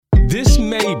This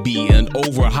may be an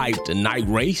overhyped night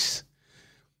race,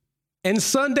 and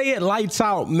Sunday at Lights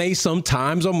Out may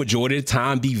sometimes or majority of the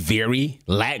time be very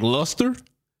lackluster,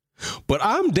 but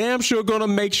I'm damn sure going to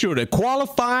make sure that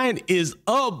qualifying is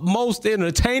utmost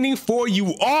entertaining for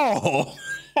you all.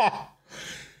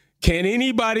 Can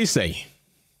anybody say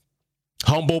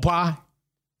humble pie?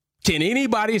 Can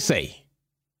anybody say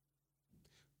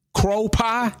crow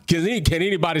pie? Can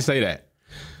anybody say that?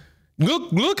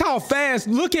 Look how fast.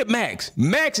 Look at Max.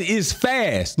 Max is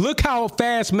fast. Look how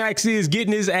fast Max is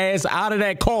getting his ass out of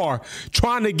that car,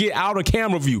 trying to get out of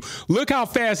camera view. Look how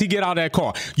fast he get out of that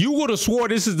car. You would have swore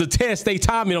this is the test they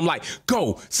timing. I'm like,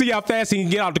 go see how fast he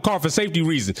can get out the car for safety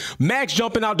reasons. Max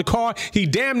jumping out the car. He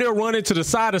damn near running to the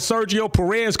side of Sergio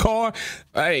Perez's car.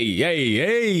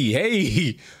 Hey.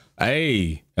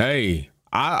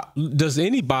 Does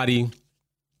anybody?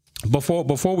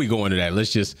 Before we go into that,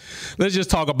 let's just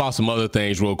talk about some other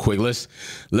things real quick.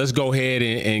 Let's go ahead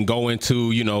and go into,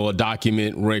 a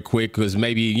document real quick, because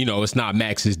maybe, it's not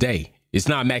Max's day. It's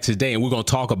not Max's day, and we're going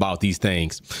to talk about these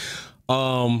things.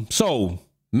 So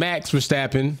Max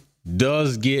Verstappen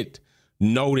does get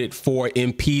noted for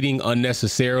impeding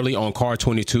unnecessarily on car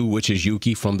 22, which is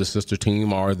Yuki from the sister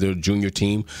team or the junior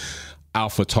team,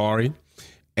 AlphaTauri.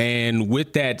 And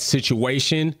with that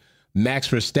situation, Max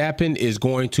Verstappen is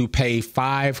going to pay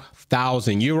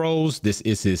 5,000 euros. This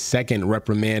is his second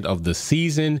reprimand of the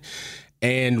season.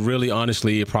 And really,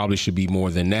 honestly, it probably should be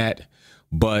more than that.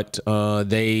 But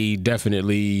they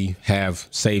definitely have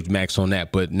saved Max on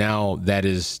that. But now that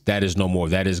is no more.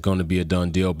 That is going to be a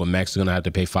done deal. But Max is going to have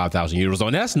to pay 5,000 euros.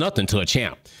 And that's nothing to a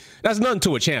champ. That's nothing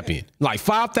to a champion. Like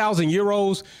 5,000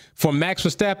 euros for Max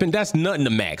Verstappen, that's nothing to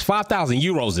Max. 5,000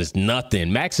 euros is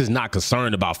nothing. Max is not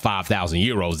concerned about 5,000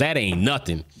 euros. That ain't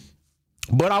nothing.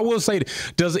 But I will say,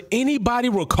 does anybody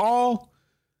recall?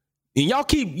 And y'all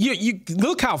you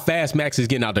look how fast Max is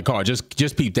getting out the car.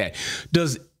 Just peep that.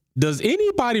 Does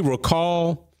anybody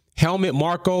recall Helmut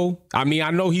Marko? I mean,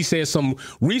 I know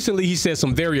recently he said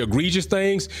some very egregious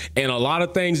things, and a lot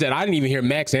of things that I didn't even hear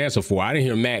Max answer for. I didn't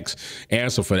hear Max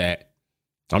answer for that.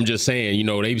 I'm just saying,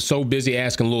 they were so busy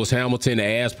asking Lewis Hamilton to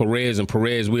ask Perez, and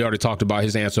Perez, we already talked about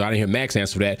his answer. I didn't hear Max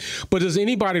answer for that. But does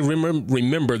anybody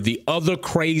remember the other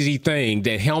crazy thing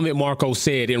that Helmut Marko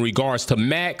said in regards to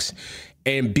Max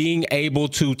and being able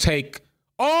to take?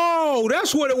 Oh,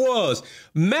 that's what it was.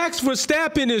 Max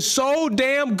Verstappen is so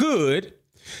damn good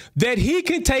that he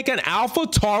can take an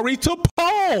AlphaTauri to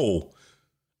pole.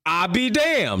 I'll be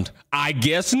damned. I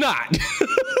guess not.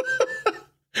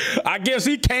 I guess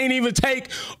he can't even take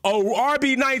a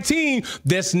RB19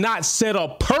 that's not set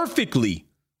up perfectly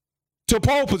to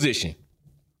pole position.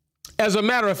 As a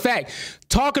matter of fact,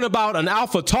 talking about an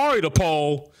AlphaTauri to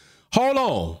pole, hold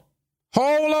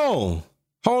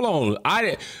on.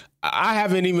 I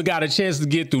haven't even got a chance to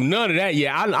get through none of that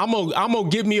yet. I'm gonna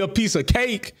give me a piece of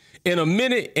cake in a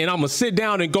minute, and I'm going to sit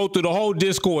down and go through the whole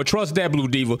Discord. Trust that, Blue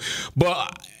Diva.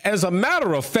 But as a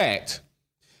matter of fact,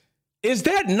 is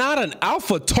that not an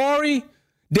AlphaTauri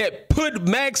that put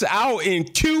Max out in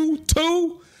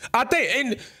Q2? I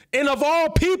think, and of all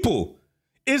people,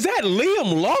 is that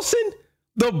Liam Lawson,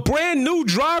 the brand new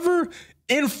driver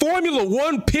in Formula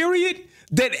One, period,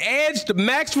 that edged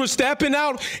Max Verstappen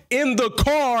out in the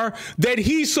car that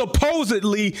he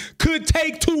supposedly could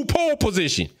take to pole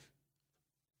position?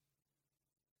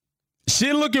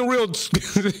 Shit looking real.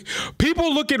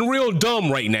 People looking real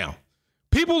dumb right now.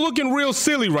 People looking real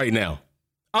silly right now.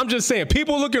 I'm just saying,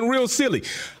 people looking real silly.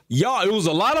 Y'all, it was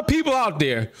a lot of people out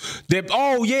there that,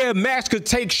 oh yeah, Max could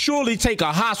surely take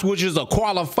a Haas, which is a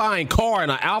qualifying car,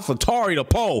 and an AlphaTauri to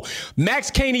pole.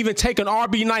 Max can't even take an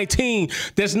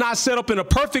RB19 that's not set up in a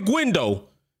perfect window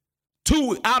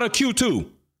out of Q2.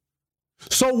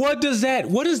 So what does that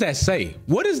say?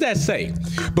 What does that say?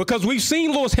 Because we've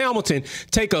seen Lewis Hamilton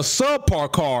take a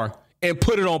subpar car and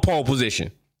put it on pole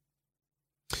position.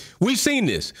 We've seen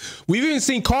this. We've even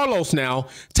seen Carlos now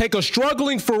take a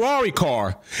struggling Ferrari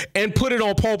car and put it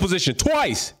on pole position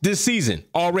twice this season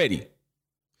already.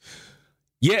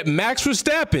 Yet Max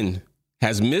Verstappen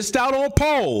has missed out on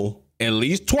pole at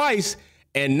least twice,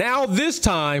 and now this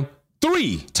time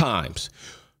 3 times.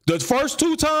 The first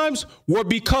 2 times were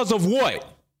because of what?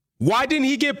 Why didn't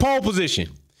he get pole position?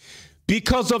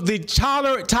 Because of the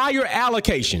tire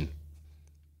allocation.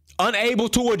 Unable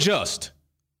to adjust.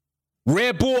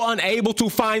 Red Bull unable to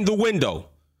find the window.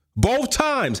 Both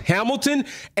times, Hamilton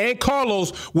and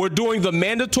Carlos were doing the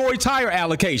mandatory tire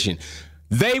allocation.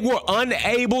 They were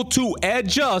unable to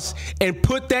adjust and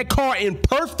put that car in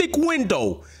perfect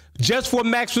window just for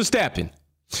Max Verstappen.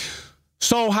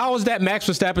 So how is that Max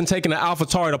Verstappen taking the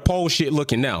AlphaTauri to pole shit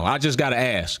looking now? I just got to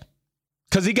ask.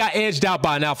 because he got edged out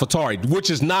by an AlphaTauri, which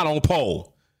is not on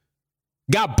pole.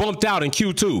 Got bumped out in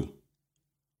Q2.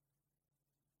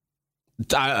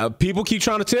 People keep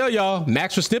trying to tell y'all,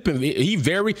 Max Verstappen, he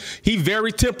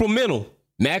very temperamental.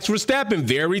 Max Verstappen,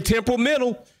 very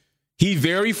temperamental. He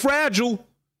very fragile.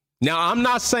 Now, I'm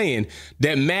not saying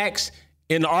that Max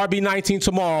in the RB19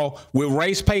 tomorrow with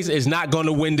race pace is not going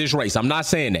to win this race. I'm not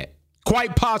saying that.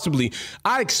 Quite possibly,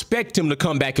 I expect him to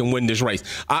come back and win this race.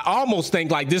 I almost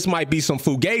think like this might be some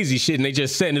Fugazi shit and they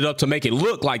just setting it up to make it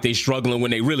look like they struggling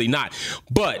when they really not.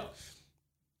 But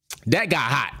that guy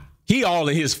hot. He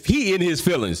in his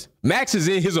feelings. Max is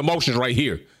in his emotions right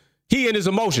here. He in his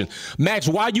emotions. Max,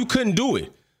 why you couldn't do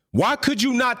it? Why could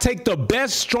you not take the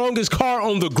best, strongest car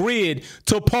on the grid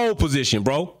to pole position,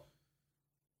 bro?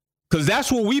 Because that's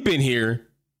what we've been hearing.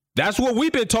 That's what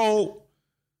we've been told.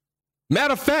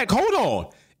 Matter of fact, hold on.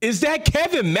 Is that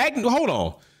Kevin Magnussen? Hold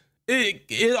on.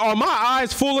 Are my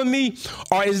eyes fooling me?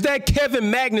 Or is that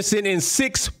Kevin Magnussen in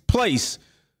 6th place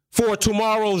for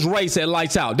tomorrow's race at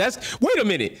Lights Out? Wait a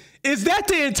minute. Is that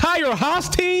the entire Haas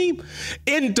team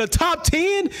in the top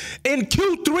 10 in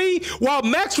Q3 while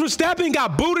Max Verstappen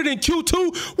got booted in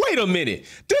Q2? Wait a minute.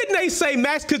 Didn't they say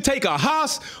Max could take a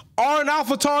Haas or an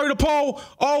AlphaTauri to pole?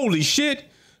 Holy shit.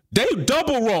 They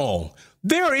double wrong.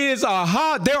 There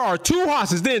are 2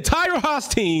 Haas's. The entire Haas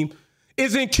team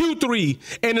is in Q3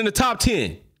 and in the top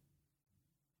 10.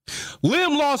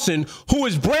 Liam Lawson, who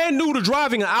is brand new to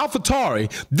driving an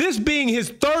AlphaTauri, this being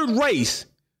his 3rd race,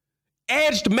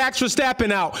 edged Max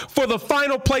Verstappen out for the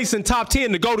final place in top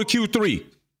 10 to go to Q3.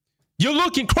 You're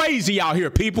looking crazy out here,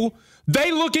 people.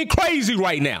 They looking crazy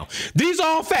right now. These are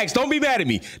all facts. Don't be mad at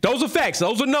me. Those are facts.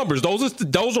 Those are numbers.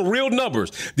 Those are real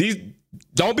numbers.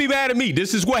 Don't be mad at me.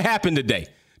 This is what happened today.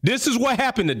 So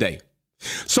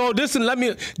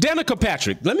Danica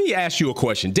Patrick, let me ask you a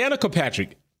question. Danica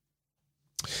Patrick,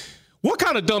 what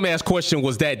kind of dumbass question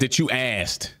was that you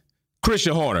asked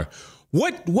Christian Horner?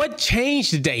 What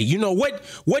changed today? You know,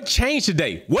 what changed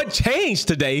today? What changed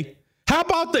today? How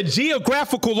about the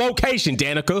geographical location,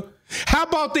 Danica? How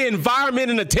about the environment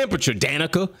and the temperature,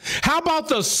 Danica? How about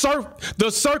the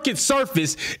circuit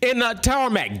surface in the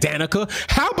tarmac, Danica?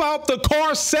 How about the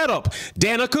car setup,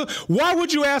 Danica? Why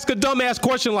would you ask a dumbass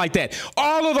question like that?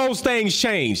 All of those things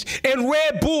changed, and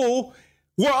Red Bull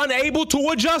were unable to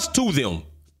adjust to them.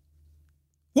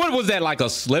 What was that, like a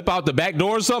slip out the back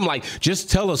door or something? Like,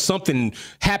 just tell us something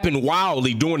happened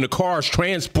wildly during the car's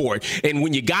transport, and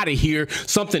when you got it here,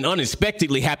 something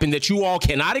unexpectedly happened that you all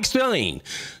cannot explain.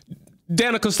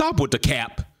 Danica, stop with the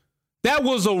cap.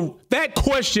 That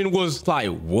question was like,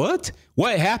 what?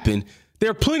 What happened? There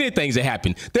are plenty of things that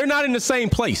happen. They're not in the same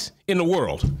place in the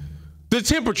world. The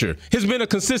temperature has been a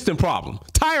consistent problem.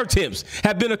 Tire temps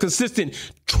have been a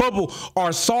consistent trouble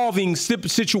or solving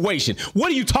situation.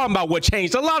 What are you talking about? What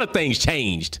changed? A lot of things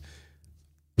changed.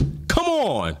 Come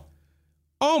on.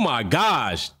 Oh my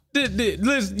gosh.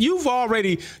 Listen, you've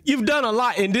done a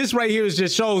lot. And this right here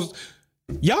just shows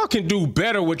y'all can do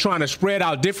better with trying to spread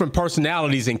out different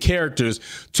personalities and characters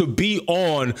to be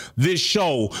on this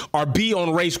show or be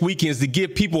on race weekends to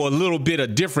give people a little bit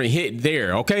of different hit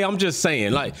there. Okay, I'm just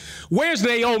saying, like, where's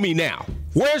Naomi now?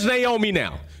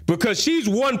 Because she's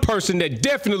one person that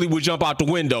definitely would jump out the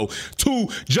window to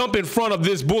jump in front of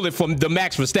this bullet from the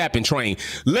Max Verstappen train.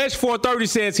 Les 430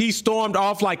 says he stormed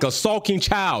off like a sulking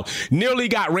child, nearly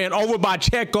got ran over by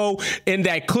Checo in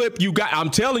that clip you got. I'm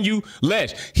telling you,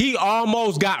 Les, he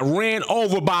almost got ran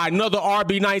over by another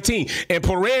RB19, and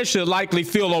Perez should likely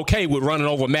feel okay with running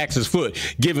over Max's foot,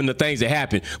 given the things that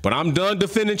happened. But I'm done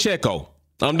defending Checo.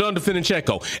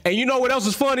 And you know what else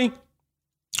is funny?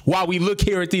 While we look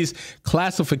here at these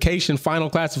final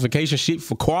classification sheet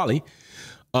for quali,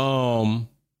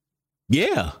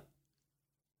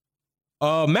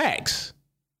 Max,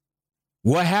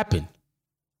 what happened?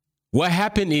 What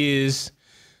happened is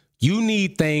you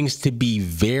need things to be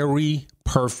very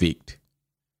perfect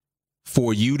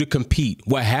for you to compete.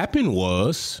 What happened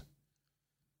was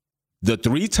the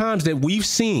 3 times that we've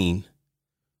seen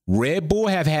Red Bull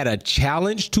have had a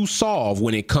challenge to solve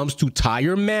when it comes to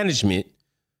tire management,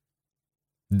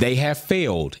 they have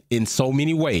failed in so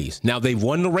many ways. Now, they've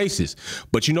won the races,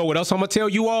 but you know what else I'm going to tell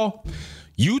you all?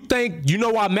 You know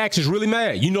why Max is really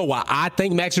mad? You know why I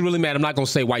think Max is really mad? I'm not going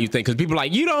to say why you think, because people are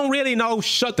like, you don't really know.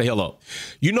 Shut the hell up.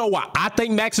 You know why I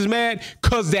think Max is mad?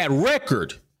 Because that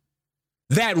record,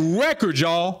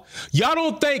 y'all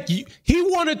don't think he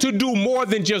wanted to do more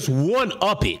than just one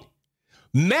up it.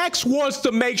 Max wants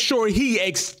to make sure he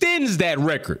extends that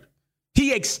record.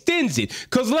 He extends it,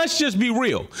 because let's just be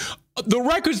real. the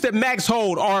records that Max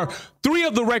hold are 3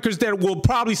 of the records that will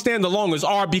probably stand the longest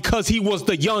are because he was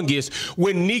the youngest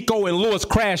when Nico and Lewis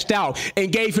crashed out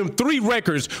and gave him 3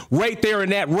 records right there in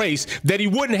that race that he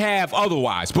wouldn't have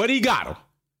otherwise, but he got them.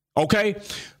 Okay.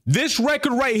 This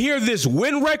record right here, this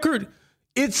win record,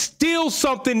 it's still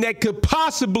something that could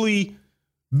possibly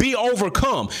be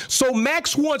overcome. So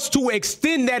Max wants to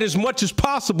extend that as much as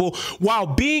possible while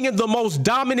being in the most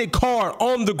dominant car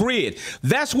on the grid.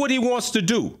 That's what he wants to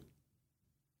do.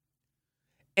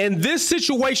 And this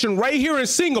situation right here in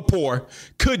Singapore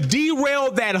could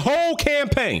derail that whole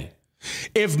campaign.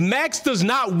 If Max does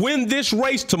not win this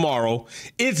race tomorrow,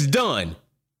 it's done.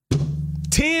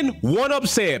 10, 1-up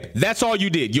Seb. That's all you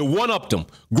did. You 1-upped him.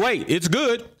 Great. It's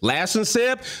good. Last and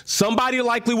Seb, somebody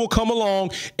likely will come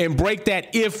along and break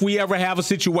that if we ever have a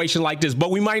situation like this,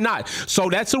 but we might not. So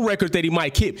that's a record that he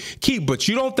might keep. But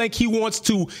you don't think he wants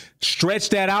to stretch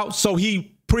that out so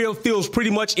he feels pretty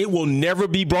much it will never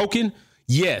be broken?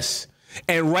 Yes.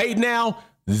 And right now,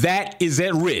 that is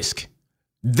at risk.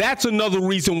 That's another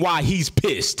reason why he's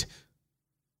pissed.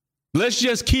 Let's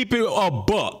just keep it a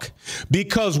buck,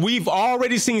 because we've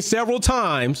already seen several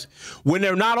times when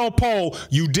they're not on pole,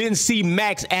 you didn't see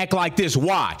Max act like this.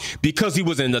 Why? Because he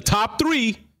was in the top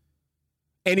 3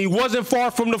 and he wasn't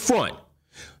far from the front.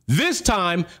 This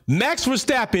time, Max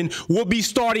Verstappen will be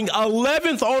starting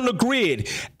 11th on the grid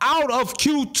out of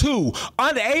Q2,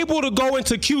 unable to go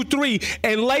into Q3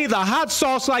 and lay the hot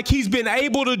sauce like he's been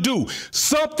able to do.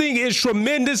 Something is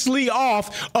tremendously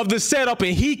off of the setup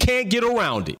and he can't get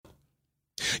around it.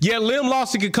 Yeah, Lim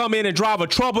Lawson could come in and drive a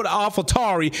troubled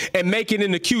AlphaTauri and make it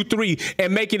into Q3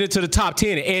 and make it into the top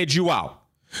 10 and edge you out.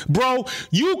 Bro,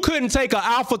 you couldn't take an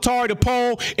AlphaTauri to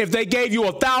pole if they gave you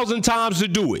 1,000 times to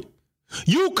do it.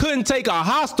 You couldn't take a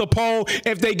Haas to pole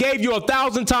if they gave you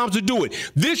 1,000 times to do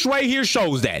it. This right here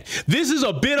shows that. This is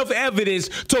a bit of evidence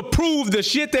to prove the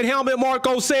shit that Helmut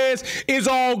Marko says is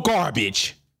all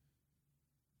garbage.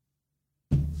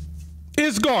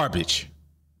 It's garbage.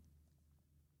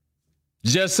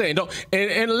 Just saying.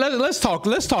 Let's talk.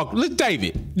 David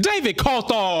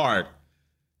Coulthard.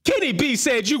 Kenny B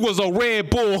said you was a Red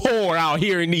Bull whore out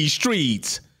here in these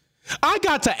streets. I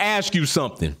got to ask you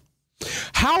something.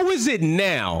 How is it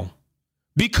now,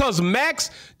 because Max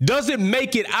doesn't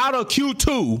make it out of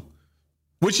Q2,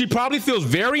 which he probably feels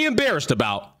very embarrassed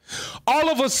about, all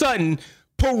of a sudden,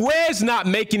 Perez not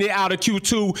making it out of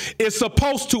Q2 is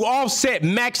supposed to offset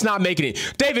Max not making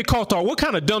it? David Coulthard, what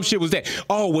kind of dumb shit was that?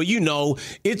 Oh, well, you know,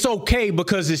 it's okay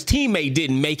because his teammate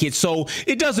didn't make it, so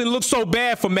it doesn't look so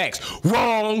bad for Max.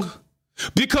 Wrong.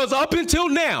 Because up until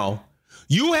now,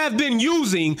 you have been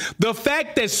using the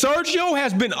fact that Sergio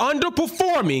has been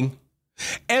underperforming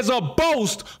as a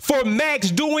boast for Max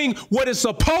doing what is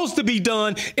supposed to be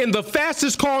done in the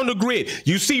fastest car on the grid.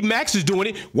 You see Max is doing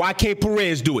it. Why can't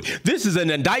Perez do it? This is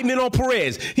an indictment on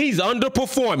Perez. He's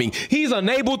underperforming. He's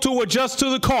unable to adjust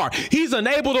to the car. He's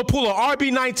unable to pull an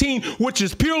RB19, which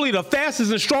is purely the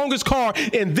fastest and strongest car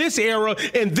in this era,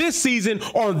 in this season,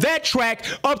 on that track,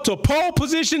 up to pole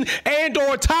position and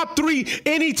or top 3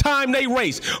 anytime they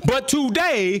race. But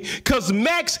today, because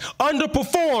Max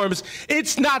underperforms,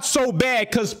 it's not so bad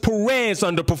because Perez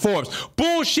underperforms.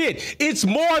 Bullshit. It's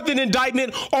more than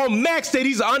indictment on Max that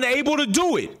he's unable to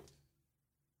do it.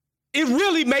 It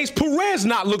really makes Perez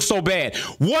not look so bad.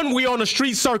 1, we on a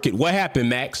street circuit. What happened,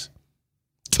 Max?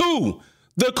 2,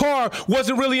 the car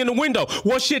wasn't really in the window.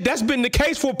 Well, shit, that's been the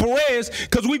case for Perez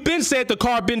because we've been said the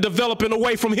car been developing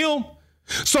away from him.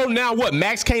 So now what?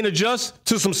 Max can't adjust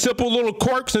to some simple little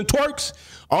quirks and twerks?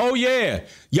 Oh, yeah.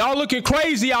 Y'all looking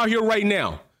crazy out here right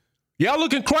now. Y'all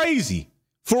looking crazy,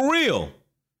 for real.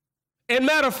 And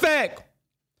matter of fact,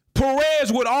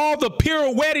 Perez, with all the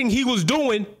pirouetting he was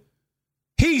doing,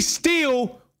 he's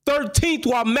still 13th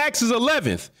while Max is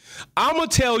 11th. I'm going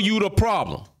to tell you the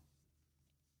problem.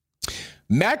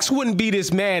 Max wouldn't be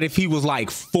this mad if he was like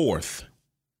 4th.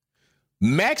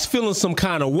 Max feeling some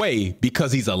kind of way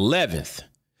because he's 11th.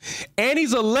 And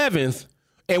he's 11th,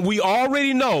 and we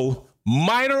already know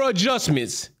minor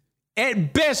adjustments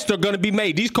at best are going to be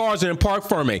made. These cars are in Parc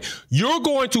Ferme. You're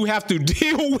going to have to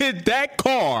deal with that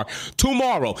car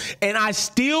tomorrow. And I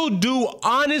still do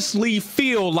honestly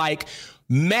feel like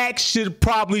Max should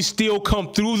probably still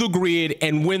come through the grid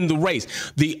and win the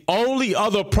race. The only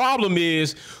other problem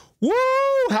is, woo,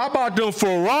 how about them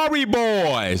Ferrari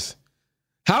boys?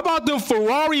 How about them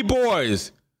Ferrari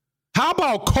boys? How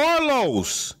about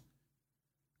Carlos?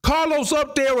 Carlos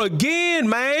up there again,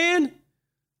 man.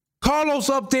 Carlos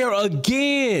up there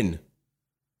again.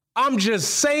 I'm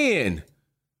just saying,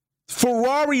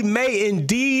 Ferrari may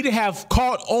indeed have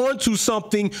caught on to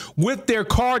something with their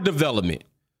car development.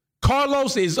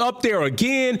 Carlos is up there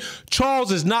again.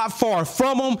 Charles is not far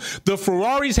from him. The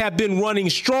Ferraris have been running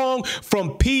strong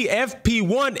from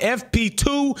FP1,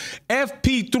 FP2,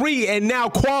 FP3, and now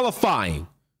qualifying.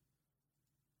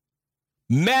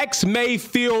 Max may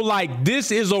feel like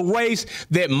this is a race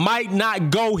that might not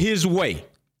go his way.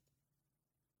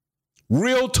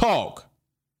 Real talk.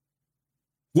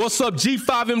 What's up,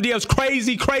 G5MDFs?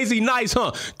 Crazy, crazy nice,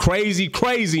 huh? Crazy,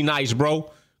 crazy nice,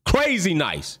 bro. Crazy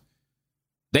nice.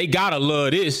 They gotta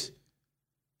love this.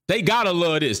 They gotta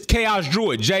love this. Chaos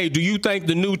Druid, Jay, do you think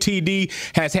the new TD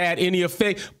has had any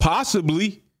effect?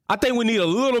 Possibly. I think we need a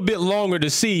little bit longer to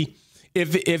see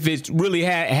if it really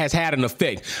has had an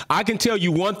effect. I can tell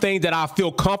you one thing that I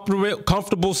feel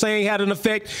comfortable saying had an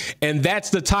effect, and that's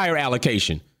the tire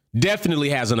allocation. Definitely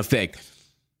has an effect.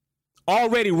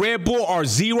 Already, Red Bull are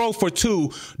 0 for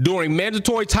 2 during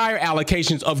mandatory tire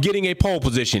allocations of getting a pole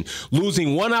position,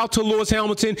 losing one out to Lewis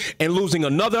Hamilton and losing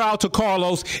another out to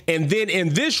Carlos. And then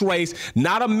in this race,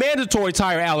 not a mandatory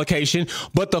tire allocation,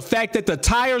 but the fact that the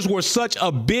tires were such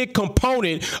a big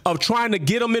component of trying to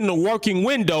get them in the working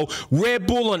window, Red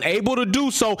Bull unable to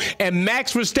do so, and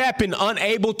Max Verstappen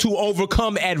unable to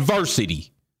overcome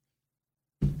adversity.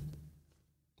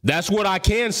 That's what I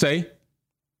can say.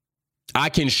 I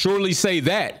can surely say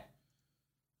that.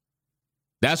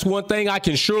 That's one thing I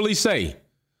can surely say.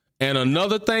 And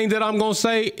another thing that I'm going to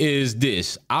say is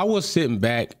this. I was sitting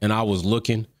back and I was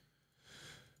looking,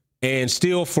 and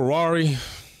still Ferrari,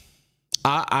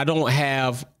 I don't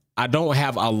have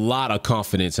a lot of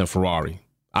confidence in Ferrari.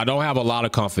 I don't have a lot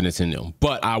of confidence in them.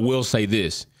 But I will say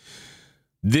this.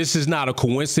 This is not a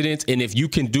coincidence. And if you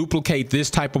can duplicate this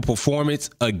type of performance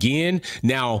again,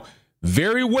 now,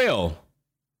 very well,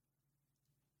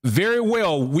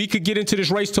 we could get into this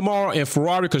race tomorrow and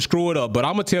Ferrari could screw it up. But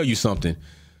I'm going to tell you something.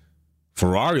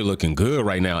 Ferrari looking good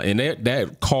right now. And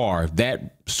that car,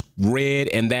 that red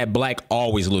and that black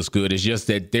always looks good. It's just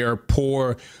that their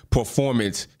poor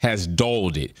performance has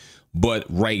dulled it. But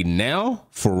right now,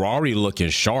 Ferrari looking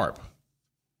sharp.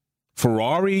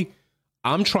 Ferrari,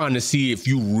 I'm trying to see if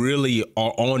you really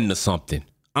are on to something.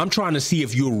 I'm trying to see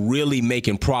if you're really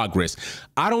making progress.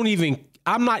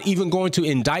 I'm not even going to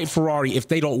indict Ferrari if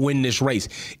they don't win this race.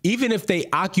 Even if they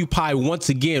occupy once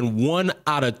again 1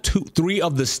 out of 3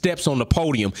 of the steps on the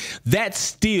podium, that's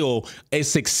still a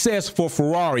success for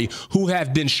Ferrari, who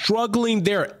have been struggling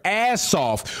their ass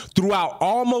off throughout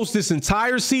almost this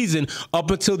entire season up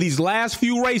until these last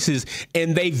few races,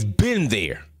 and they've been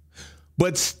there.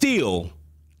 But still,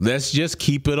 let's just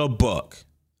keep it a buck.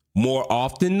 More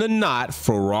often than not,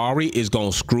 Ferrari is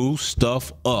going to screw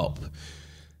stuff up.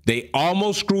 They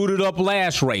almost screwed it up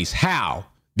last race. How?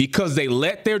 Because they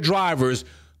let their drivers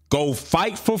go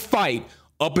fight for fight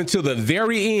up until the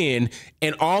very end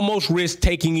and almost risk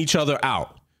taking each other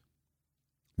out.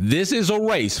 This is a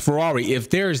race, Ferrari. If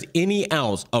there's any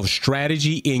ounce of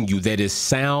strategy in you that is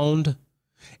sound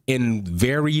and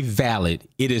very valid,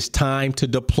 it is time to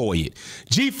deploy it.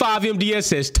 G5MDS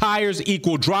says tires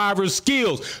equal driver's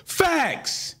skills.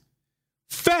 Facts.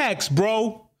 Facts,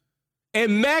 bro.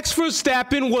 And Max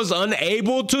Verstappen was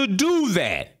unable to do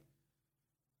that.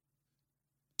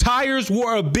 Tires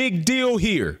were a big deal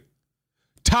here.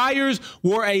 Tires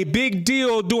were a big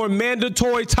deal during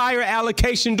mandatory tire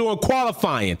allocation during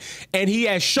qualifying. And he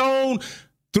has shown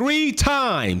 3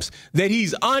 times that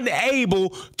he's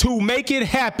unable to make it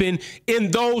happen in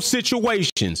those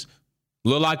situations.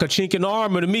 Look like a chink in the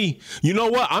armor to me. You know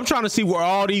what? I'm trying to see where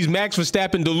all these Max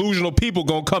Verstappen delusional people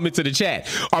going to come into the chat,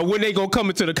 or when they going to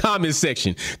come into the comment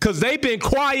section, because they've been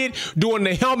quiet during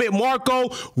the Helmut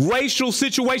Marko racial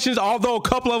situations, although a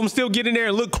couple of them still get in there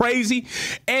and look crazy.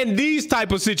 And these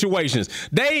type of situations,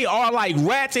 they are like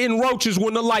rats and roaches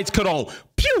when the lights cut on.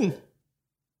 Pew!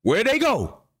 Where'd they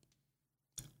go?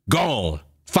 Gone.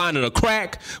 Finding a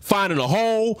crack, finding a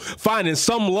hole, finding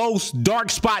some low, dark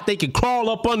spot they can crawl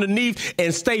up underneath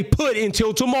and stay put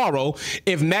until tomorrow.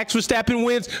 If Max Verstappen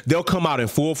wins, they'll come out in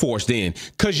full force then,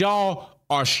 because y'all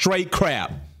are straight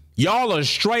crap. Y'all are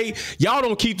straight. Y'all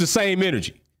don't keep the same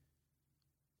energy.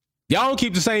 Y'all don't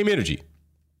keep the same energy.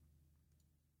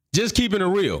 Just keeping it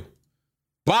real.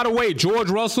 By the way, George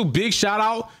Russell, big shout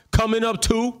out coming up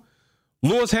too.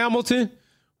 Lewis Hamilton,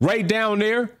 right down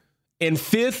there in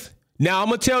 5th. Now, I'm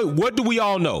going to tell you, what do we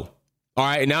all know? All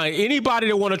right. Now, anybody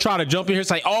that want to try to jump in here and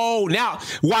say, oh, now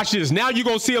watch this. Now you're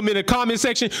going to see them in the comment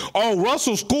section. Oh,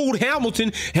 Russell schooled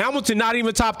Hamilton. Hamilton not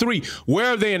even top 3.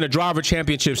 Where are they in the driver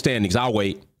championship standings? I'll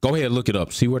wait. Go ahead, look it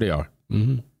up. See where they are.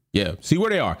 Yeah, see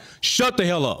where they are. Shut the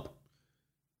hell up.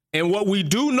 And what we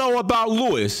do know about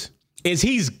Lewis is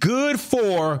he's good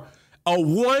for a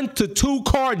 1 to 2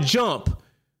 car jump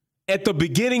at the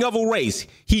beginning of a race.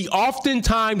 He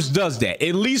oftentimes does that,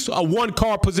 at least a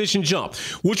one-car position jump,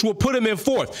 which will put him in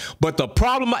fourth. But the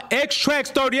problem, X-Trax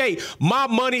 38, my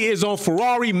money is on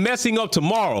Ferrari messing up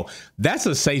tomorrow. That's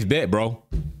a safe bet, bro.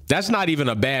 That's not even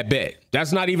a bad bet.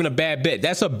 That's not even a bad bet.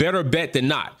 That's a better bet than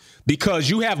not, because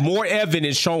you have more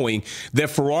evidence showing that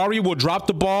Ferrari will drop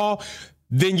the ball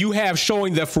than you have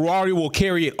showing that Ferrari will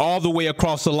carry it all the way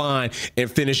across the line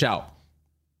and finish out.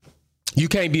 You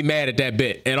can't be mad at that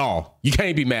bet at all. You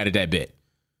can't be mad at that bet.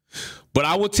 But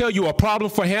I will tell you, a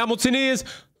problem for Hamilton is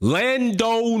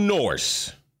Lando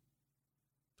Norris.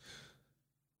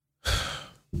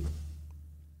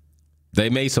 They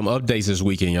made some updates this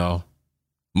weekend, y'all.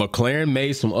 McLaren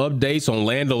made some updates on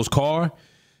Lando's car,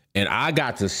 and I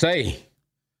got to say,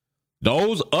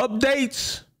 those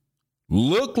updates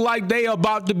look like they are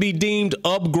about to be deemed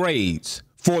upgrades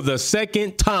for the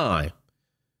second time.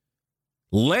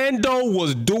 Lando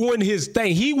was doing his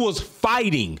thing. He was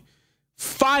fighting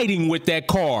with that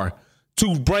car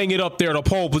to bring it up there to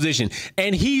pole position.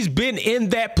 And he's been in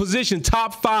that position,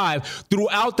 top 5,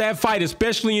 throughout that fight,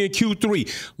 especially in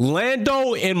Q3.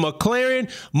 Lando and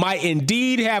McLaren might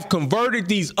indeed have converted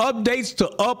these updates to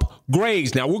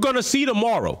upgrades. Now, we're going to see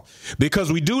tomorrow,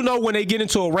 because we do know when they get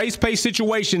into a race pace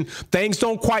situation, things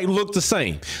don't quite look the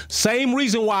same. Same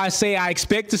reason why I say I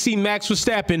expect to see Max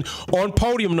Verstappen on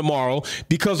podium tomorrow,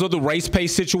 because of the race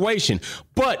pace situation.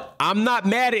 But I'm not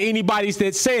mad at anybody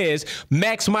that says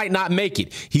Max might not make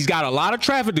it. He's got a lot of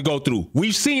traffic to go through.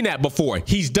 We've seen that before.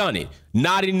 He's done it.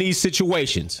 Not in these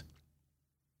situations.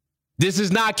 This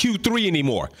is not Q3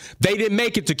 anymore. They didn't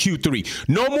make it to Q3.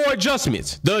 No more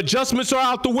adjustments. The adjustments are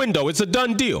out the window. It's a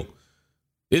done deal.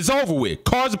 It's over with.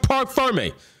 Cars are parked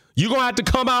firme. You're going to have to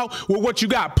come out with what you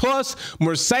got. Plus,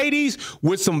 Mercedes,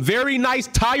 with some very nice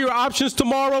tire options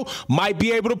tomorrow, might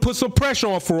be able to put some pressure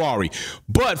on Ferrari.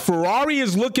 But Ferrari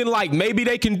is looking like maybe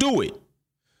they can do it.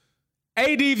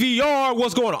 ADVR,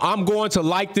 what's going on? I'm going to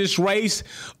like this race.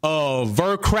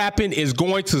 Verstappen is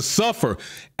going to suffer.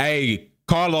 Hey,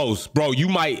 Carlos, bro, he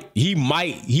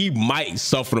might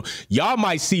suffer. Y'all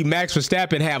might see Max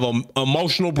Verstappen have an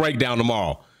emotional breakdown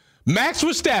tomorrow. Max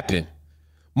Verstappen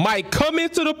might come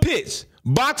into the pits,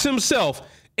 box himself,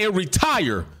 and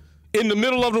retire in the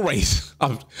middle of the race.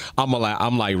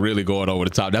 I'm like really going over the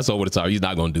top. That's over the top. He's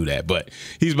not going to do that, but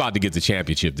he's about to get the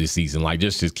championship this season. Like,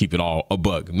 just keep it all a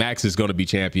buck. Max is going to be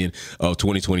champion of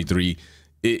 2023.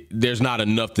 There's not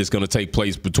enough that's going to take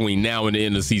place between now and the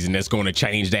end of the season that's going to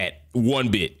change that one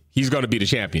bit. He's going to be the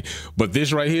champion. But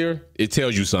this right here, it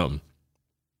tells you something.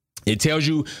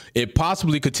 It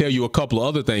possibly could tell you a couple of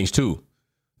other things too.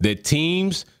 That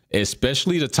teams,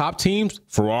 especially the top teams,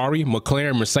 Ferrari,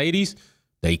 McLaren, Mercedes,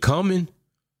 they coming.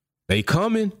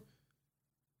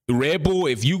 Red Bull,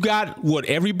 if you got what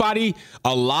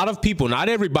a lot of people, not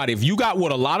everybody, if you got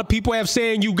what a lot of people have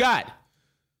saying you got,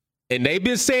 and they've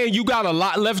been saying you got a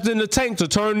lot left in the tank to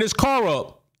turn this car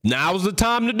up, now's the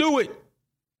time to do it.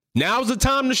 Now's the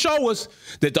time to show us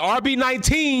that the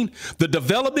RB19, the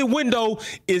development window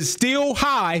is still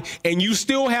high, and you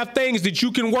still have things that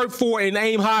you can work for and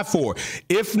aim high for.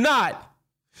 If not,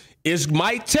 it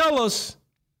might tell us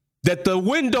that the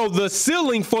window, the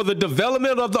ceiling for the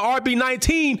development of the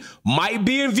RB19 might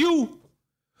be in view.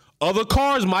 Other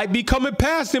cars might be coming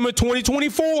past him in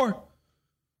 2024.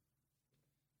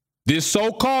 This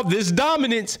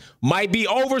dominance might be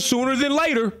over sooner than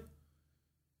later.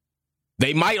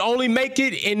 They might only make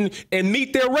it and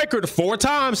meet their record 4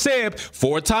 times, Seb,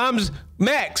 4 times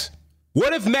Max.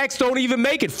 What if Max don't even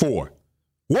make it 4?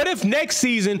 What if next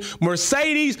season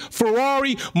Mercedes,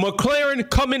 Ferrari, McLaren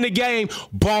come in the game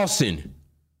bossing?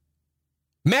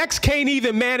 Max can't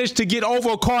even manage to get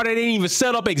over a car that ain't even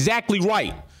set up exactly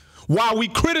right. While we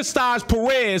criticize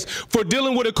Perez for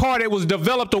dealing with a car that was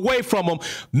developed away from him,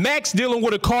 Max dealing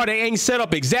with a car that ain't set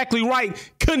up exactly right,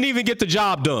 couldn't even get the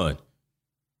job done.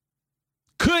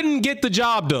 Couldn't get the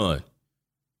job done.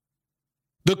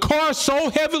 The car so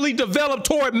heavily developed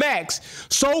toward Max,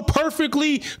 so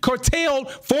perfectly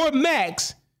curtailed for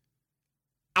Max,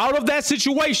 out of that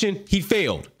situation, he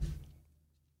failed.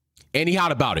 And he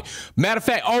hot about it. Matter of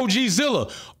fact, OG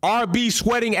Zilla, RB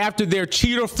sweating after their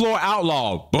cheater floor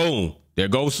outlaw. Boom. There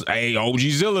goes, hey, OG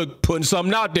Zilla putting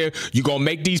something out there. You gonna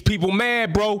make these people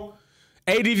mad, bro.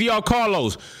 ADVR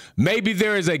Carlos, maybe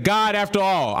there is a God after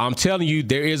all. I'm telling you,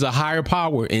 there is a higher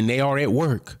power, and they are at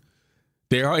work.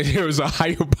 There is a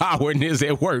higher power in this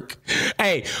at work.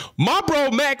 Hey, my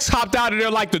bro Max hopped out of there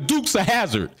like the Dukes of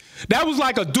Hazzard. That was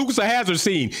like a Dukes of Hazzard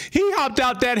scene. He hopped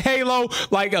out that halo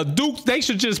like a Duke. They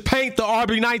should just paint the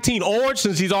RB19 orange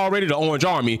since he's already the Orange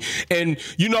Army. And,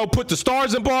 you know, put the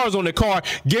stars and bars on the car.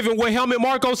 Given what Helmut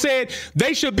Marko said,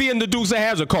 they should be in the Dukes of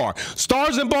Hazzard car.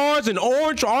 Stars and bars and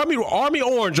orange, Army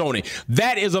orange on it.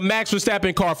 That is a Max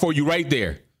Verstappen car for you right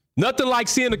there. Nothing like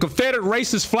seeing a Confederate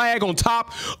racist flag on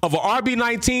top of a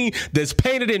RB19 that's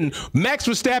painted in Max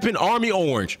Verstappen Army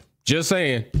orange. Just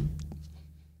saying.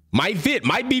 Might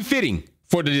be fitting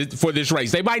for this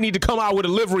race. They might need to come out with a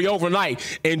livery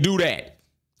overnight and do that.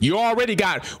 You already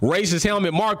got racist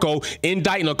Helmut Marko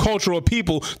indicting a culture of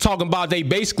people talking about they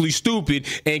basically stupid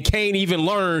and can't even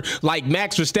learn like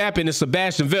Max Verstappen and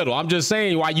Sebastian Vettel. I'm just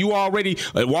saying, why you already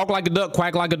walk like a duck,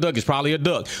 quack like a duck. It's probably a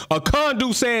duck. A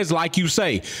Condu says, like you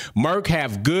say, Merc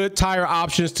have good tire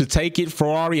options to take it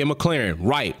Ferrari and McLaren.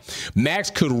 Right. Max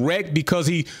could wreck because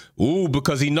he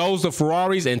knows the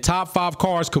Ferraris and top 5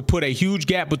 cars could put a huge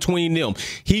gap between them.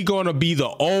 He gonna be the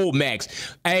old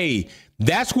Max. Hey,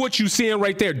 that's what you seeing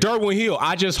right there. Derwin Hill,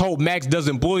 I just hope Max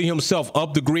doesn't bully himself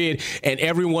up the grid and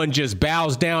everyone just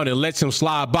bows down and lets him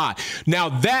slide by. Now,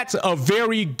 that's a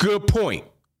very good point.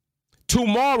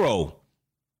 Tomorrow,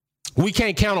 we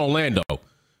can't count on Lando.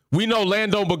 We know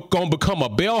Lando going to become a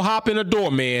bellhop and a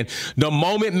doorman. The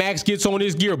moment Max gets on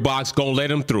his gearbox, going to let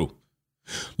him through.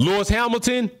 Lewis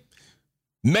Hamilton,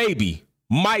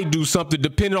 might do something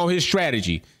depending on his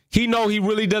strategy. He know he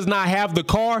really does not have the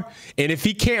car, and if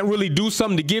he can't really do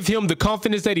something to give him the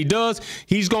confidence that he does,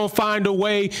 he's going to find a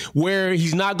way where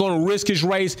he's not going to risk his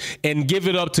race and give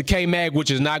it up to K-Mag, which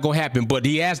is not going to happen. But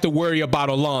he has to worry about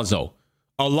Alonso.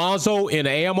 Alonso in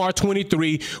the AMR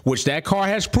 23, which that car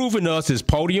has proven us is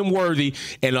podium worthy,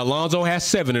 and Alonso has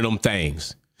 7 of them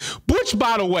things. Which,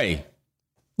 by the way,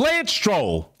 Lance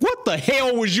Stroll, what the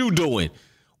hell was you doing?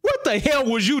 What the hell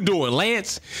was you doing,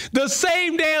 Lance? The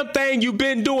same damn thing you've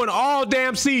been doing all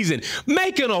damn season,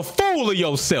 making a fool of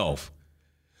yourself.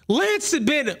 Lance has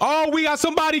been, we got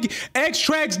somebody,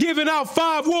 X-Tracks giving out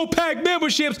 5 Wolfpack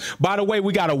memberships. By the way,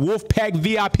 we got a Wolfpack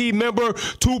VIP member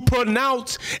to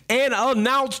pronounce and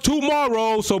announce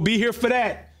tomorrow, so be here for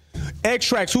that.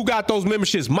 X-Tracks, who got those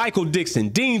memberships? Michael Dixon,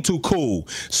 Dean Too Cool,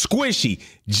 Squishy,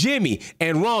 Jimmy,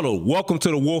 and Ronald. Welcome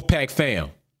to the Wolfpack fam.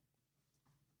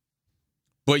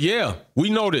 But yeah, we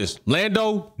know this.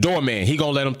 Lando, doorman, he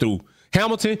gonna let him through.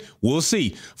 Hamilton, we'll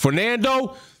see.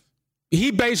 Fernando, he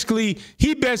basically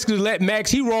let Max,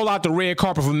 he roll out the red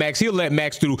carpet for Max. He'll let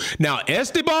Max through. Now,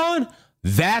 Esteban,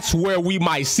 that's where we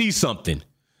might see something.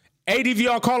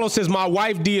 ADVR Carlos says, my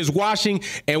wife D is washing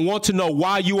and want to know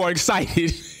why you are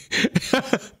excited.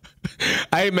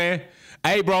 Hey, man.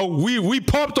 Hey, bro, we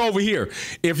pumped over here.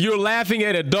 If you're laughing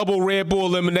at a double Red Bull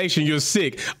elimination, you're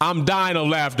sick. I'm dying of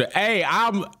laughter. Hey,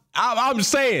 I'm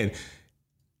saying,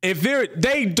 if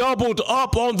they doubled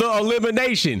up on the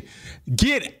elimination,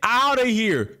 get out of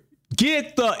here.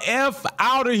 Get the F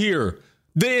out of here.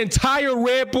 The entire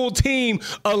Red Bull team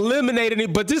eliminated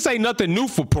it, but this ain't nothing new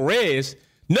for Perez.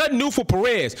 Nothing new for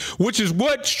Perez, which is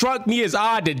what struck me as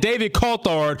odd that David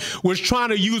Coulthard was trying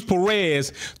to use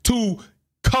Perez to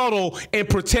cuddle and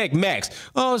protect Max.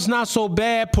 Oh, it's not so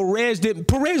bad. Perez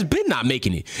been not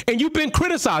making it, and you've been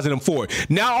criticizing him for it.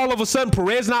 Now all of a sudden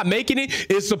Perez not making it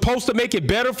is supposed to make it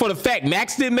better for the fact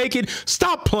Max didn't make it.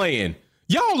 Stop playing.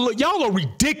 Y'all are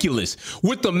ridiculous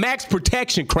with the Max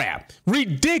protection crap.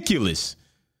 Ridiculous.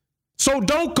 So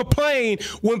don't complain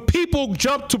when people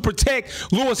jump to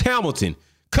protect Lewis Hamilton,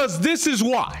 because this is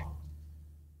why.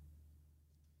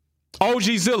 OG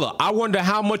Zilla, I wonder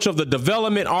how much of the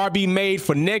development RB made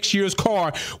for next year's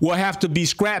car will have to be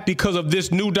scrapped because of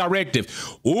this new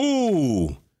directive.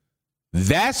 Ooh,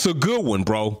 that's a good one,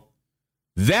 bro.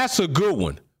 That's a good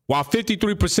one. While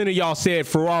 53% of y'all said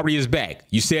Ferrari is back,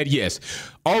 you said yes.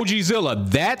 OG Zilla,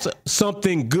 that's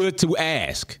something good to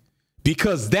ask,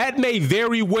 because that may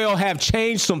very well have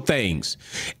changed some things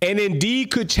and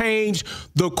indeed could change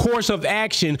the course of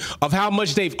action of how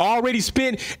much they've already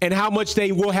spent and how much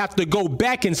they will have to go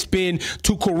back and spend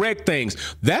to correct things.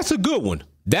 That's a good one.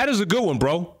 That is a good one,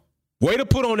 bro. Way to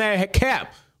put on that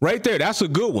cap right there. That's a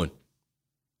good one.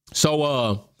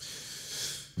 So,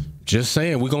 just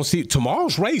saying, we're going to see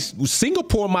tomorrow's race.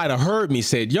 Singapore might have heard me,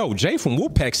 said, yo, Jay from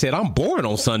Wolfpack said, I'm boring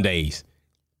on Sundays.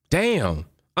 Damn.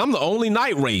 I'm the only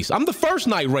night race. I'm the first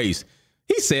night race.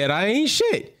 He said I ain't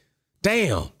shit.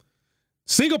 Damn.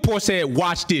 Singapore said,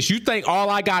 watch this. You think all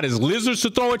I got is lizards to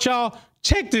throw at y'all?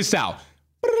 Check this out.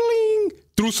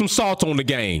 Threw some salt on the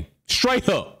game. Straight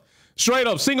up. Straight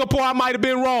up, Singapore, I might have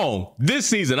been wrong this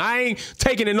season. I ain't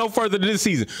taking it no further than this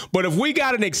season. But if we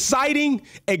got an exciting,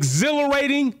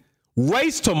 exhilarating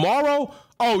race tomorrow,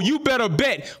 oh, you better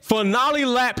bet finale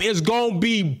lap is going to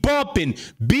be bumping.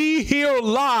 Be here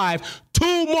live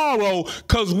tomorrow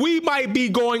because we might be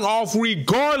going off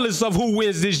regardless of who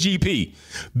wins this GP.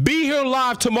 Be here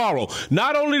live tomorrow,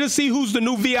 not only to see who's the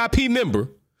new VIP member,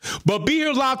 but be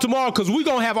here live tomorrow because we're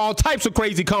going to have all types of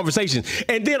crazy conversations.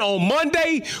 And then on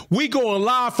Monday, we going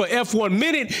live for F1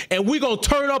 Minute, and we're going to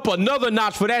turn up another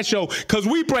notch for that show because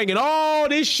we bringing all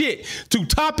this shit to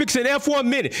topics in F1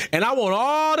 Minute. And I want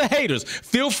all the haters,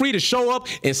 feel free to show up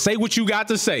and say what you got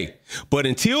to say. But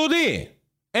until then,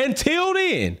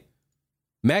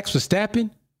 Max Verstappen,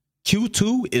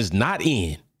 Q2 is not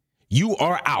in. You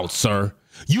are out, sir.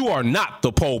 You are not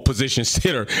the pole position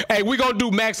sitter. Hey, we're going to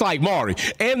do Max like Mari.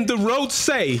 And the roads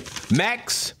say,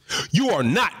 Max, you are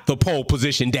not the pole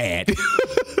position dad.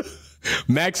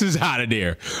 Max is out of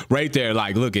there. Right there.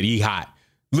 Like, look at, he hot.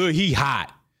 Look, he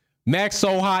hot. Max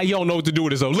so hot, he don't know what to do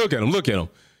with himself. Look at him. Look at him.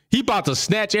 He about to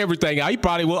snatch everything out. He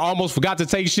probably almost forgot to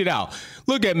take shit out.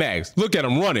 Look at Max. Look at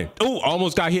him running. Oh,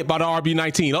 almost got hit by the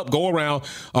RB19. Up, go around.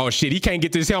 Oh, shit. He can't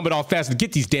get this helmet off fast.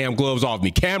 Get these damn gloves off me.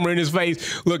 Camera in his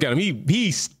face. Look at him.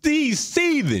 He's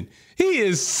seething. He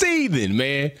is seething,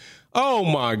 man. Oh,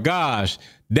 my gosh.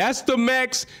 That's the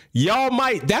Max. Y'all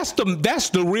might. That's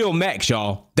the real Max,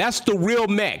 y'all. That's the real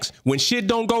Max. When shit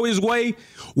don't go his way,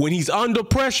 when he's under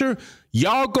pressure,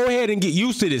 y'all go ahead and get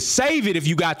used to this. Save it if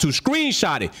you got to.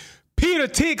 Screenshot it. Peter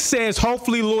Tick says,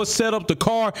 hopefully Lewis set up the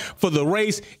car for the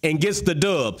race and gets the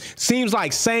dub. Seems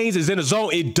like Sainz is in the zone.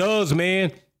 It does,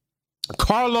 man.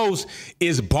 Carlos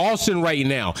is bossing right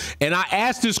now. And I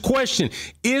asked this question,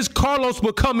 is Carlos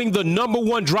becoming the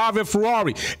 #1 driver at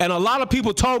Ferrari? And a lot of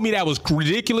people told me that was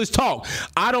ridiculous talk.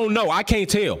 I don't know. I can't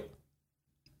tell.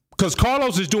 Because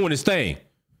Carlos is doing his thing.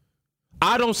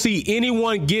 I don't see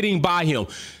anyone getting by him.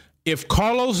 If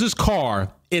Carlos's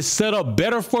car is set up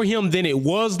better for him than it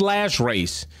was last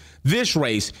race, this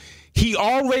race, he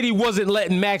already wasn't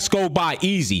letting Max go by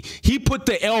easy. He put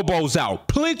the elbows out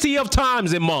plenty of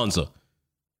times in Monza.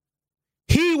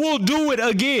 He will do it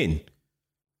again.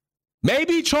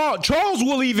 Maybe Charles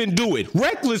will even do it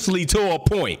recklessly to a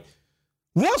point.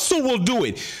 Russell will do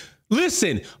it.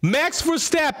 Listen, Max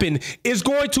Verstappen is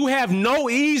going to have no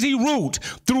easy route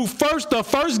through the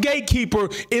first gatekeeper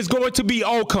is going to be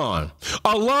Ocon.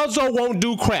 Alonso won't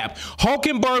do crap.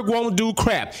 Hulkenberg won't do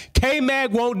crap.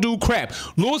 K-Mag won't do crap.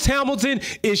 Lewis Hamilton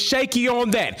is shaky on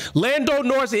that. Lando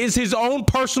Norris is his own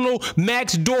personal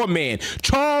Max doorman.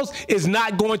 Charles is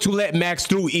not going to let Max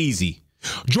through easy.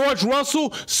 George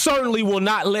Russell certainly will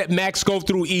not let Max go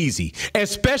through easy,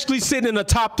 especially sitting in the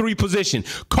top 3 position.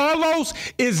 Carlos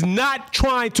is not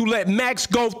trying to let Max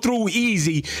go through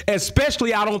easy,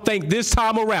 especially I don't think this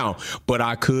time around, but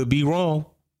I could be wrong.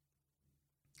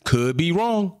 Could be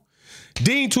wrong.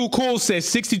 Dean Too Cool says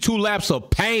 62 laps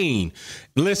of pain.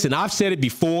 Listen, I've said it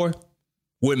before.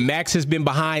 When Max has been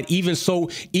behind, even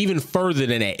further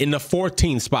than that, in the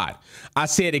 14th spot. I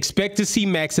said expect to see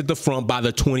Max at the front by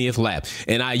the 20th lap.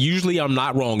 And I'm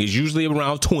not wrong. It's usually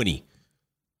around 20.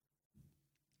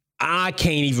 I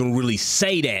can't even really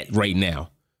say that right now.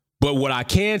 But what I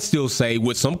can still say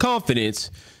with some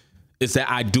confidence is that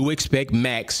I do expect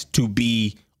Max to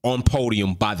be on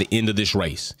podium by the end of this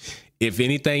race. If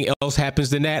anything else happens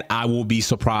than that, I will be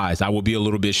surprised. I will be a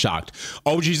little bit shocked.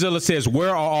 OG Zilla says, where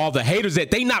are all the haters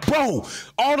at? They not, bro.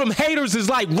 All them haters is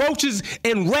like roaches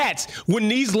and rats. When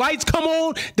these lights come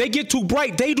on, they get too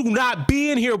bright. They do not be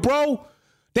in here, bro.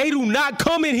 They do not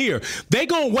come in here. They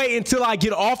gonna wait until I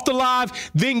get off the live,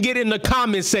 then get in the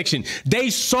comment section.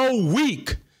 They so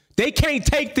weak. They can't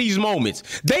take these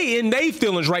moments. They in their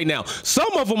feelings right now.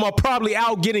 Some of them are probably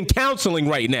out getting counseling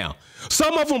right now.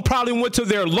 Some of them probably went to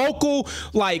their local,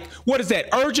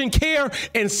 urgent care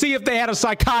and see if they had a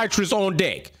psychiatrist on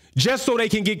deck just so they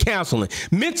can get counseling.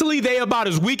 Mentally, they about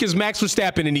as weak as Max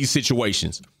Verstappen in these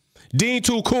situations. Dean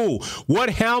Too Cool. What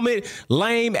helmet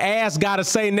lame ass got to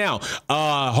say now?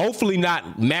 Hopefully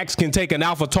not Max can take an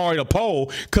AlphaTauri to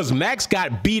pole because Max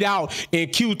got beat out in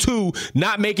Q2,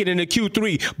 not making it into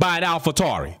Q3 by an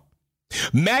AlphaTauri.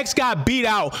 Max got beat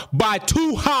out by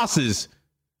 2 Haas's.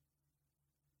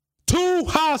 2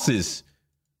 Haas's.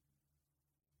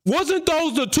 Wasn't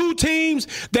those the 2 teams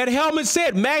that Helmut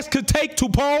said Max could take to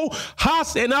pole,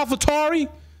 Haas and AlphaTauri?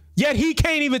 Yet he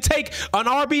can't even take an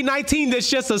RB19 that's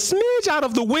just a smidge out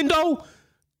of the window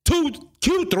to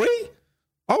Q3?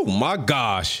 Oh, my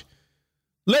gosh.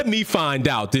 Let me find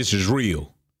out this is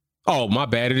real. Oh, my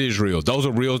bad. It is real. Those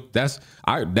are real. That's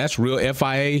real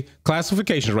FIA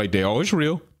classifications right there. Oh, it's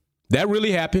real. That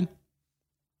really happened.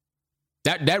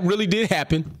 That really did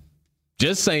happen.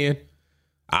 Just saying.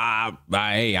 I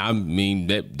mean,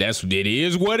 it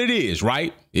is what it is,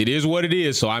 right? It is what it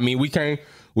is. So I mean, we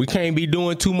can't be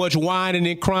doing too much whining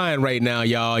and crying right now,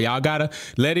 y'all. Y'all gotta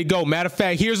let it go. Matter of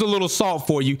fact, here's a little salt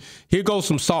for you. Here goes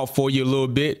some salt for you a little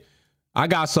bit. I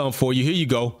got something for you. Here you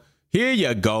go. Here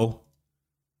you go.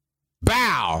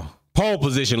 Bow. Pole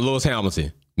position, Lewis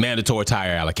Hamilton. Mandatory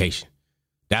tire allocation.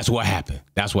 That's what happened.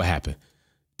 That's what happened.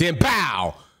 Then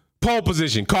bow. Pole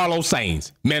position, Carlos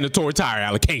Sainz. Mandatory tire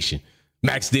allocation.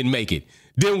 Max didn't make it.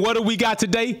 Then what do we got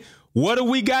today? What do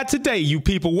we got today, you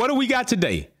people? What do we got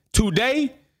today?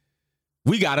 Today,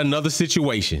 we got another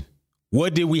situation.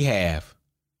 What did we have?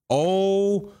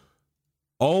 Oh,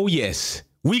 yes.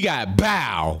 We got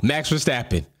Max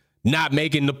Verstappen not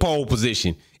making the pole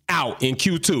position, out in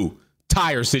Q2.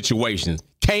 Tire situations.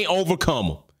 Can't overcome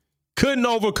them. Couldn't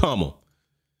overcome them.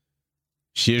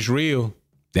 Shit's real.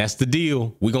 That's the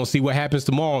deal. We're going to see what happens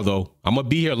tomorrow, though. I'm going to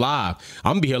be here live.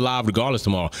 I'm going to be here live regardless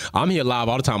tomorrow. I'm here live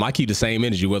all the time. I keep the same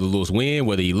energy, whether Lewis win,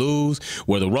 whether he lose,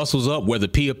 whether Russell's up, whether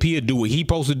Pia do what he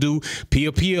supposed to do.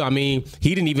 Pia, I mean,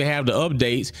 he didn't even have the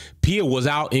updates. Pia was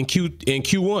out in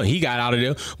Q1. He got out of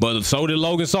there, but so did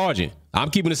Logan Sargent. I'm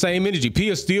keeping the same energy.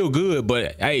 Pia's still good,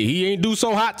 but, hey, he ain't do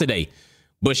so hot today.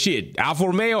 But, shit, Alfa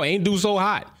Romeo ain't do so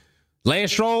hot.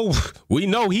 Lance Stroll, we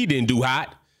know he didn't do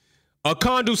hot.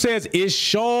 Akondu says, it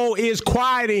sure is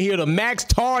quiet in here. The Max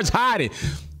Tards hiding.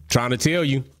 Trying to tell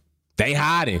you, they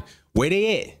hiding. Where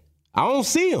they at? I don't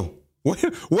see them.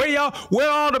 Where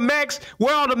all the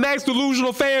Max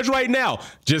delusional fans right now?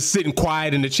 Just sitting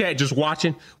quiet in the chat, just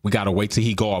watching. We got to wait till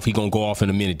he go off. He going to go off in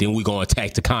a minute. Then we going to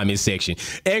attack the comment section.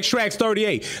 Extracts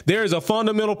 38. There is a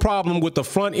fundamental problem with the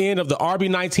front end of the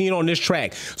RB19 on this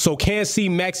track. So can't see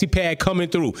Maxi Pad coming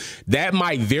through. That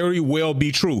might very well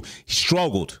be true. He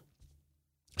struggled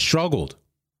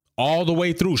all the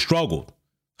way through, struggled.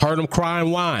 Heard him cry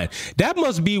and whine. That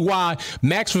must be why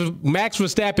Max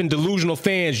Verstappen delusional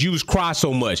fans use cry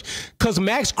so much. Because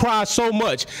Max cries so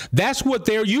much. That's what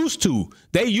they're used to.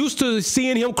 They used to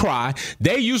seeing him cry.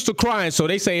 They used to crying, so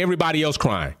they say everybody else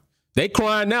crying. They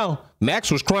crying now. Max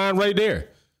was crying right there.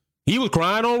 He was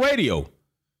crying on radio.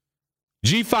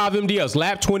 G5MDS,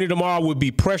 lap 20 tomorrow would be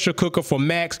pressure cooker for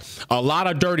Max. A lot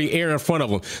of dirty air in front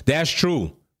of him. That's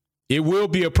true. It will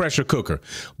be a pressure cooker.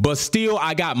 But still,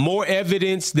 I got more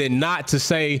evidence than not to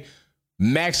say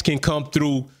Max can come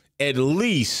through at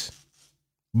least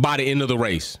by the end of the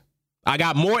race. I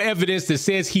got more evidence that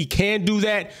says he can do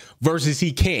that versus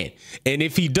he can't. And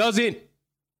if he doesn't,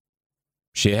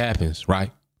 shit happens, right?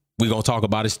 We're going to talk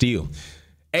about it still.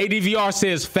 ADVR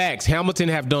says, facts. Hamilton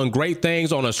have done great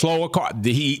things on a slower car.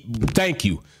 Thank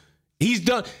you.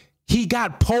 He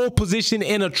got pole position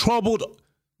in a troubled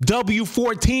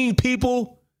W14,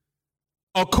 people.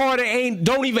 A car that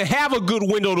don't even have a good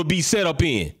window to be set up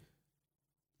in.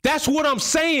 That's what I'm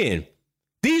saying.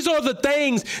 These are the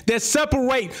things that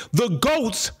separate the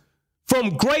GOATs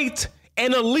from great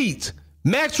and elite.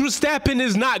 Max Verstappen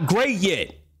is not great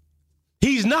yet.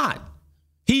 He's not.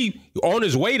 He on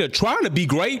his way to trying to be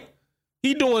great.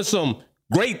 He doing some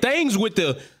great things with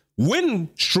the win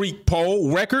streak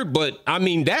pole record, but I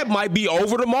mean, that might be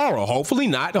over tomorrow. Hopefully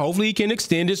not. Hopefully he can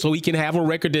extend it so he can have a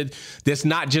record that's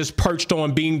not just perched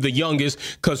on being the youngest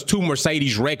because 2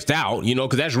 Mercedes wrecked out,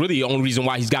 because that's really the only reason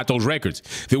why he's got those records.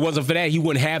 If it wasn't for that, he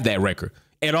wouldn't have that record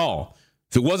at all.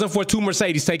 If it wasn't for 2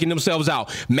 Mercedes taking themselves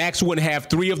out, Max wouldn't have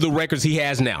 3 of the records he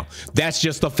has now. That's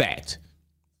just a fact.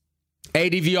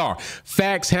 ADVR,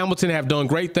 facts. Hamilton have done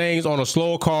great things on a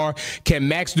slower car. Can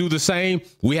Max do the same?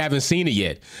 We haven't seen it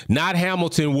yet. Not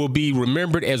Hamilton will be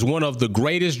remembered as one of the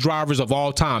greatest drivers of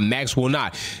all time. Max will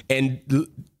not. And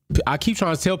I keep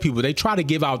trying to tell people, they try to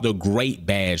give out the great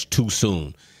badge too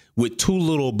soon with too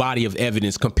little body of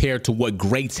evidence compared to what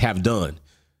greats have done.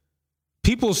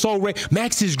 People are so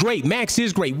Max is great. Max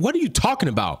is great. What are you talking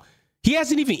about? He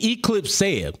hasn't even eclipsed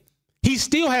Seb. He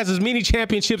still has as many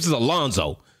championships as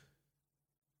Alonso.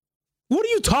 What are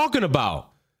you talking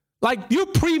about? Like, you're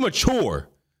premature.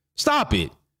 Stop it.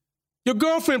 Your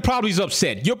girlfriend probably is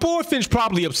upset. Your boyfriend's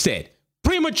probably upset.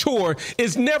 Premature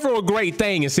is never a great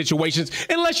thing in situations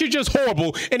unless you're just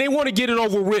horrible and they want to get it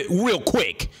over real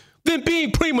quick. Then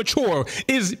being premature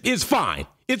is fine.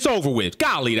 It's over with.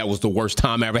 Golly, that was the worst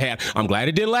time I ever had. I'm glad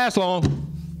it didn't last long.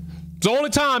 The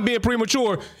only time being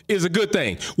premature is a good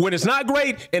thing. When it's not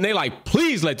great and they like,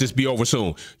 please let this be over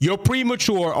soon. You're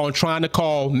premature on trying to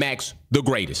call Max the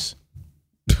greatest.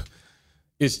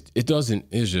 It's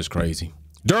just crazy.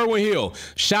 Derwin Hill,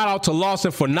 shout out to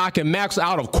Lawson for knocking Max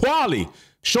out of quali.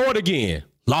 Show it again.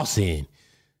 Lawson,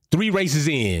 3 races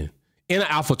in an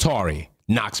AlphaTauri,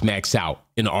 knocks Max out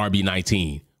in the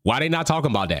RB19. Why they not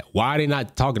talking about that? Why are they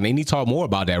not talking? They need to talk more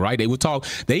about that, right? They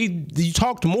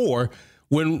talked more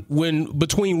when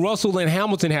between Russell and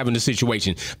Hamilton having the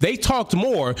situation. They talked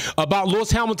more about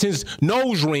Lewis Hamilton's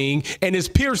nose ring and his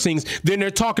piercings than they're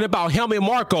talking about Helmut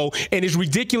Marko and his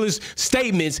ridiculous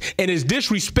statements and his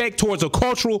disrespect towards a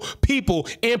cultural people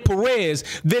and Perez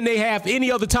than they have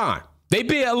any other time. They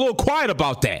been a little quiet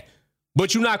about that.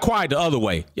 But you're not quiet the other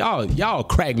way. Y'all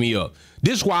crack me up.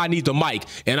 This is why I need the mic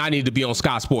and I need to be on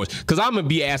Sky Sports, because I'm going to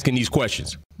be asking these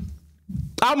questions.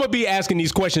 I'm going to be asking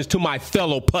these questions to my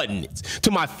fellow pundits,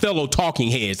 to my fellow talking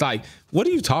heads. Like, what are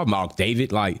you talking about,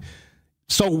 David? Like,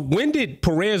 so when did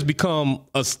Perez become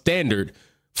a standard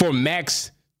for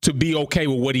Max to be okay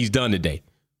with what he's done today?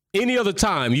 Any other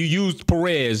time you used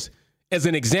Perez as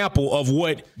an example of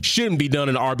what shouldn't be done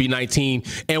in the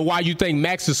RB19 and why you think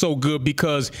Max is so good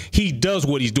because he does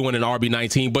what he's doing in the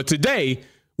RB19. But today,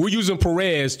 we're using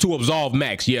Perez to absolve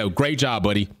Max. Yeah, great job,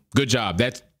 buddy. Good job.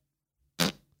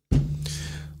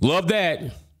 Love that.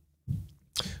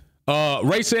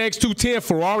 Racer X210,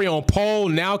 Ferrari on pole.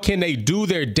 Now can they do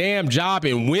their damn job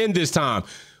and win this time?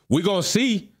 We're going to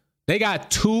see. They got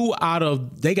two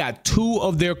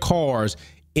of their cars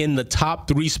in the top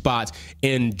 3 spots,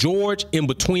 and George in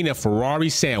between a Ferrari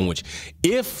sandwich.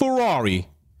 If Ferrari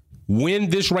win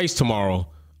this race tomorrow,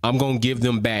 I'm going to give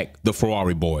them back the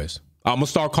Ferrari boys. I'm going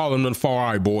to start calling them the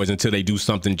Ferrari boys until they do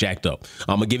something jacked up.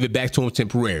 I'm going to give it back to them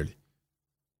temporarily.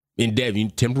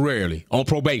 Temporarily. On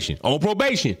probation. On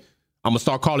probation. I'm going to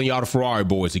start calling y'all the Ferrari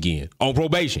boys again. On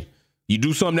probation. You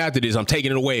do something after this, I'm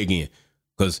taking it away again.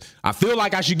 Because I feel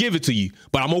like I should give it to you,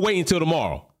 but I'm going to wait until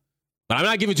tomorrow. But I'm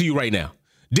not giving it to you right now.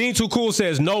 Dean Too Cool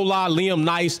says, no lie, Liam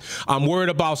Nice. I'm worried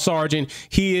about Sargent.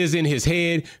 He is in his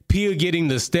head. Pia getting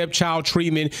the stepchild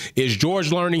treatment. Is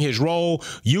George learning his role?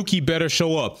 Yuki better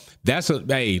show up.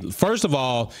 First of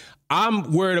all,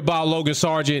 I'm worried about Logan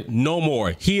Sargent no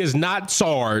more. He is not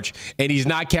Sarge, and he's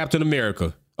not Captain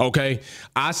America, okay?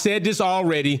 I said this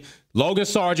already. Logan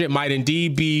Sargent might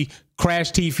indeed be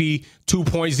Crash Tiffy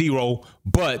 2.0,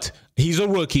 but he's a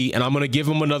rookie, and I'm going to give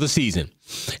him another season.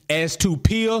 As to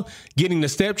Pia getting the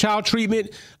stepchild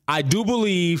treatment, I do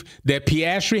believe that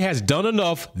Piastri has done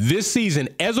enough this season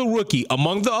as a rookie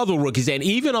among the other rookies and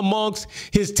even amongst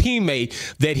his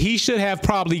teammate that he should have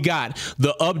probably got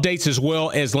the updates as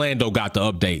well as Lando got the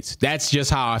updates. That's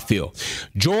just how I feel.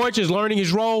 George is learning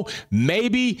his role.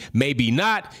 Maybe, maybe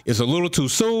not. It's a little too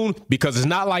soon because it's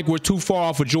not like we're too far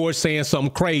off of George saying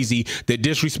something crazy that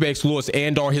disrespects Lewis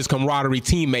and or his camaraderie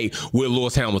teammate with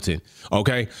Lewis Hamilton.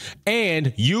 Okay?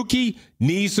 And Yuki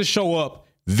needs to show up.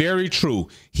 Very true.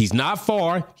 He's not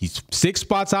far. He's 6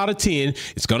 spots out of 10.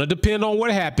 It's going to depend on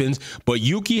what happens. But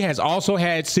Yuki has also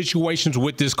had situations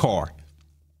with this car.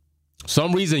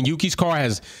 Some reason Yuki's car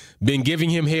has been giving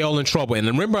him hell and trouble. And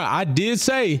remember, I did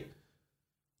say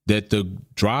that the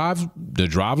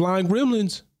driveline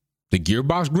gremlins, the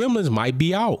gearbox gremlins might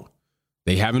be out.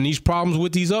 They having these problems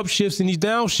with these upshifts and these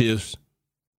downshifts.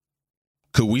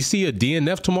 Could we see a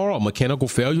DNF tomorrow, a mechanical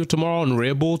failure tomorrow on the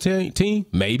Red Bull team?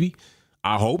 Maybe.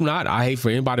 I hope not. I hate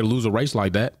for anybody to lose a race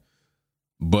like that.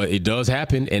 But it does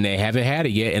happen, and they haven't had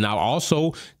it yet. And I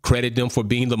also credit them for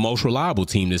being the most reliable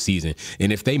team this season.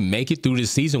 And if they make it through this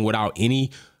season without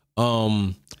any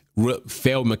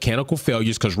failed mechanical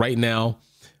failures, because right now,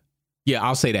 yeah,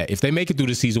 I'll say that. If they make it through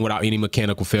the season without any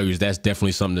mechanical failures, that's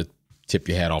definitely something to tip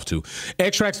your hat off to.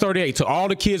 Xtrax 38, to all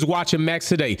the kids watching Max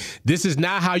today, this is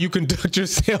not how you conduct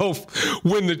yourself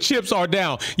when the chips are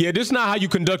down. Yeah, this is not how you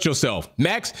conduct yourself.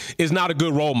 Max is not a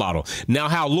good role model. Now,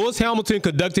 how Lewis Hamilton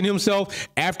conducted himself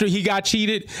after he got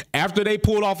cheated, after they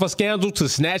pulled off a scandal to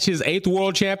snatch his 8th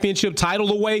world championship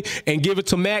title away and give it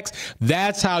to Max,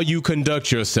 that's how you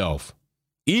conduct yourself.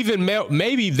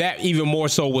 Maybe that even more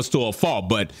so was still a fault,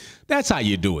 but that's how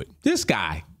you do it. This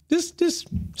guy, this is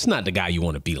not the guy you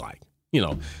want to be like. You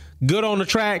know, good on the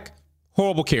track,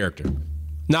 horrible character.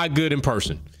 Not good in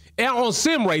person. And on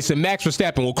sim racing, Max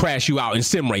Verstappen will crash you out in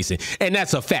sim racing. And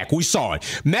that's a fact. We saw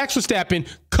it. Max Verstappen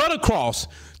cut across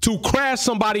to crash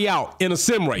somebody out in a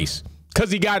sim race because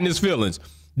he got in his feelings.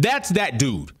 That's that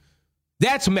dude.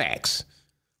 That's Max.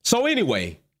 So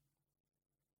anyway,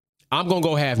 I'm going to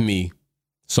go have me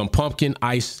some pumpkin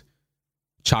iced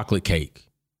chocolate cake.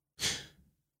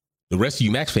 The rest of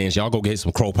you Max fans, y'all go get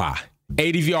some crow pie.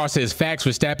 ADVR says, facts,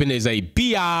 Verstappen is a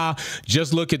BI.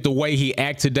 Just look at the way he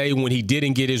acted today when he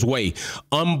didn't get his way.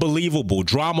 Unbelievable.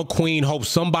 Drama queen. Hope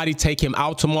somebody take him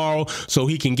out tomorrow so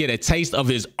he can get a taste of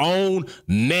his own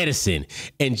medicine.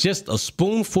 And just a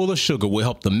spoonful of sugar will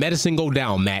help the medicine go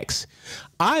down, Max.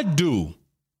 I do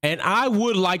And I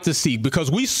would like to see, because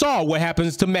we saw what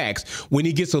happens to Max when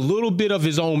he gets a little bit of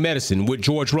his own medicine with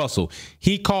George Russell.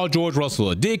 He called George Russell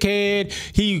a dickhead.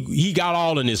 He got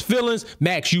all in his feelings.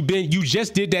 Max, you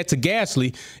just did that to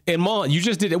Gasly. And you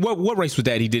just did it. What race was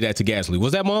that he did that to Gasly?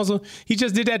 Was that Monza? He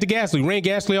just did that to Gasly, ran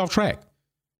Gasly off track.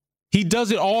 He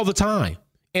does it all the time.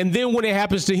 And then when it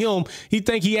happens to him, he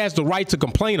think he has the right to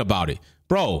complain about it.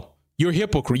 Bro, you're a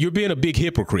hypocrite. You're being a big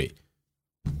hypocrite.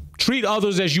 Treat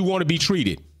others as you want to be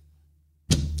treated.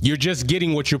 You're just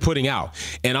getting what you're putting out.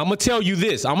 And I'm going to tell you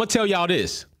this. I'm going to tell y'all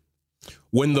this.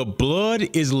 When the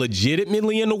blood is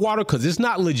legitimately in the water, because it's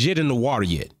not legit in the water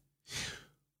yet.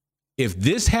 If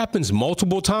this happens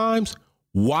multiple times,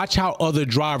 watch how other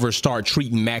drivers start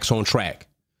treating Max on track.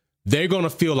 They're going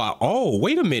to feel like, oh,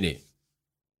 wait a minute.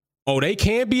 Oh, they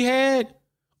can't be had?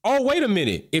 Oh, wait a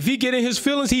minute. If he get in his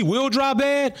feelings, he will drive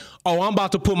bad? Oh, I'm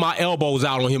about to put my elbows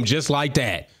out on him just like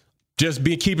that. Just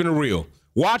be keeping it real.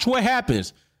 Watch what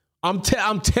happens. I'm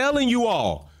telling you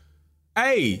all.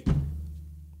 Hey,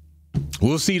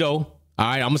 we'll see, though. All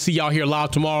right, I'm going to see y'all here live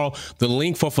tomorrow. The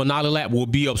link for Finale Lap will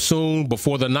be up soon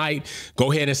before the night.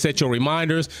 Go ahead and set your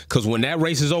reminders, because when that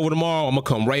race is over tomorrow, I'm going to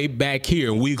come right back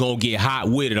here, and we're going to get hot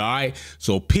with it, all right?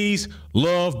 So peace,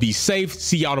 love, be safe.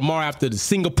 See y'all tomorrow after the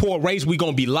Singapore race. We're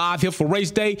going to be live here for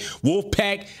race day.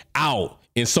 Wolfpack out,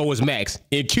 and so is Max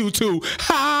in Q2.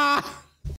 Ha!